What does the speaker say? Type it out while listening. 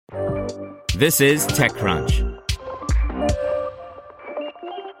This is TechCrunch.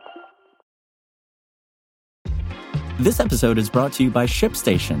 This episode is brought to you by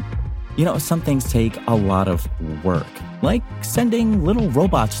ShipStation. You know, some things take a lot of work, like sending little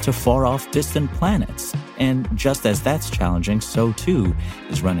robots to far-off distant planets. And just as that's challenging, so too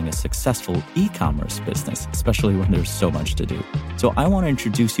is running a successful e-commerce business, especially when there's so much to do. So I want to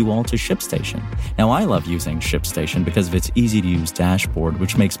introduce you all to ShipStation. Now, I love using ShipStation because of its easy-to-use dashboard,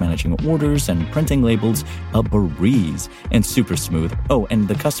 which makes managing orders and printing labels a breeze and super smooth. Oh, and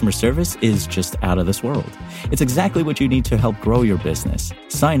the customer service is just out of this world. It's exactly what you need to help grow your business.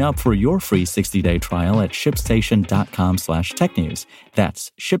 Sign up for your free 60-day trial at shipstation.com/technews.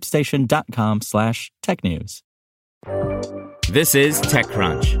 That's shipstation.com/technews. This is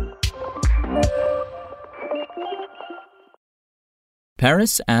TechCrunch.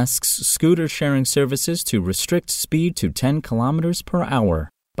 Paris asks scooter sharing services to restrict speed to 10 kilometers per hour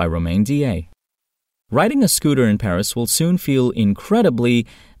by Romain Dillet. Riding a scooter in Paris will soon feel incredibly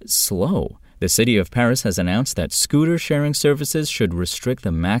slow. The city of Paris has announced that scooter sharing services should restrict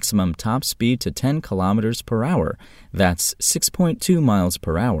the maximum top speed to 10 kilometers per hour. That's 6.2 miles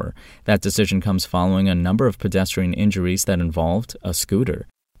per hour. That decision comes following a number of pedestrian injuries that involved a scooter.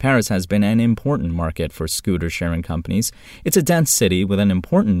 Paris has been an important market for scooter sharing companies. It's a dense city with an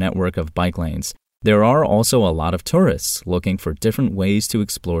important network of bike lanes. There are also a lot of tourists looking for different ways to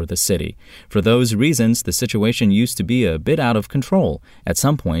explore the city. For those reasons, the situation used to be a bit out of control. At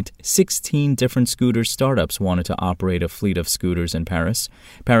some point, 16 different scooter startups wanted to operate a fleet of scooters in Paris.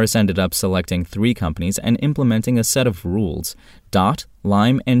 Paris ended up selecting 3 companies and implementing a set of rules. Dot,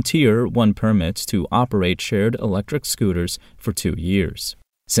 Lime, and Tier won permits to operate shared electric scooters for 2 years.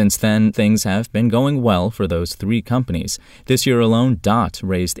 Since then, things have been going well for those 3 companies. This year alone, Dot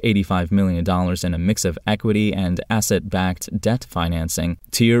raised $85 million in a mix of equity and asset-backed debt financing.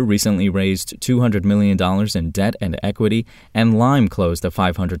 Tier recently raised $200 million in debt and equity, and Lime closed a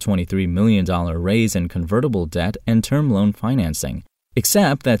 $523 million raise in convertible debt and term loan financing.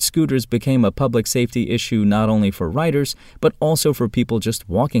 Except that scooters became a public safety issue not only for riders, but also for people just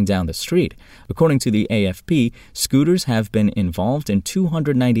walking down the street. According to the AFP, scooters have been involved in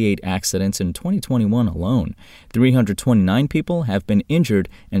 298 accidents in 2021 alone. 329 people have been injured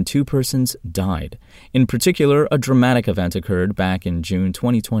and 2 persons died. In particular, a dramatic event occurred back in June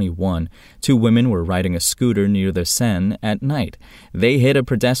 2021. 2 women were riding a scooter near the Seine at night. They hit a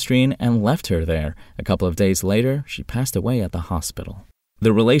pedestrian and left her there. A couple of days later, she passed away at the hospital.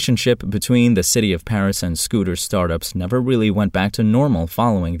 The relationship between the city of Paris and scooter startups never really went back to normal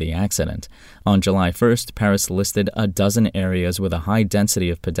following the accident. On July 1st, Paris listed a dozen areas with a high density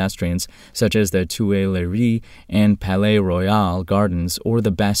of pedestrians, such as the Tuileries and Palais Royal Gardens or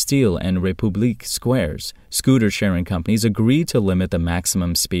the Bastille and République squares. Scooter sharing companies agreed to limit the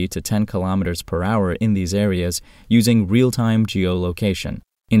maximum speed to 10 kilometers per hour in these areas using real-time geolocation.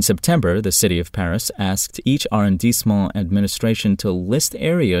 In September, the city of Paris asked each arrondissement administration to list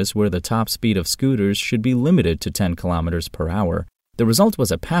areas where the top speed of scooters should be limited to 10 kilometers per hour. The result was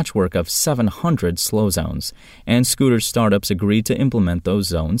a patchwork of 700 slow zones, and scooter startups agreed to implement those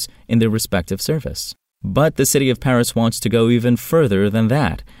zones in their respective service. But the city of Paris wants to go even further than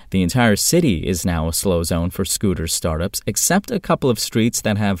that. The entire city is now a slow zone for scooter startups, except a couple of streets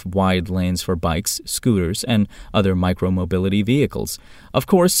that have wide lanes for bikes, scooters, and other micromobility vehicles. Of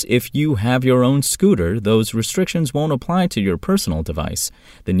course, if you have your own scooter, those restrictions won't apply to your personal device.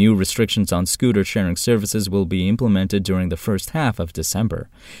 The new restrictions on scooter sharing services will be implemented during the first half of December.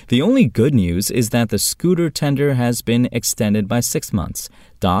 The only good news is that the scooter tender has been extended by 6 months.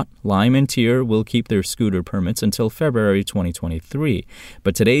 Dot, Lime, and Tier will keep their scooter permits until February 2023,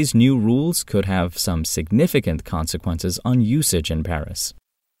 but today's new rules could have some significant consequences on usage in Paris.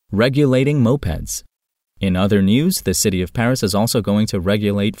 Regulating mopeds. In other news, the city of Paris is also going to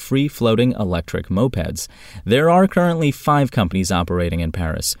regulate free-floating electric mopeds. There are currently 5 companies operating in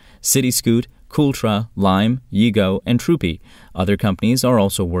Paris: Cityscoot, Cooltra, Lime, Yigo, and Trupi. Other companies are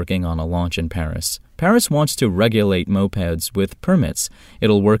also working on a launch in Paris. Paris wants to regulate mopeds with permits.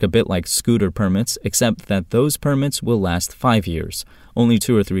 It'll work a bit like scooter permits, except that those permits will last 5 years. Only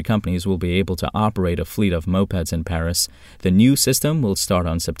 2 or 3 companies will be able to operate a fleet of mopeds in Paris. The new system will start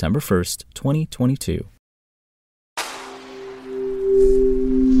on September 1st, 2022.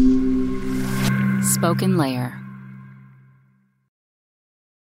 Spoken Layer.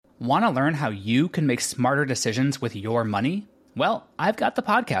 Want to learn how you can make smarter decisions with your money? Well, I've got the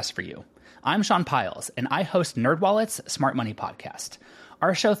podcast for you. I'm Sean Piles, and I host NerdWallet's Smart Money Podcast.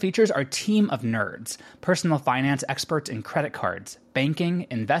 Our show features our team of nerds, personal finance experts in credit cards, banking,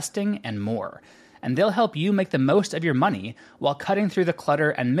 investing, and more. and they'll help you make the most of your money while cutting through the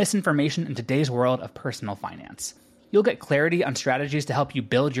clutter and misinformation in today's world of personal finance. You'll get clarity on strategies to help you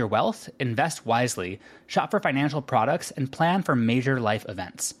build your wealth, invest wisely, shop for financial products, and plan for major life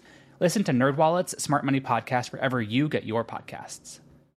events. Listen to NerdWallet's Smart Money Podcast wherever you get your podcasts.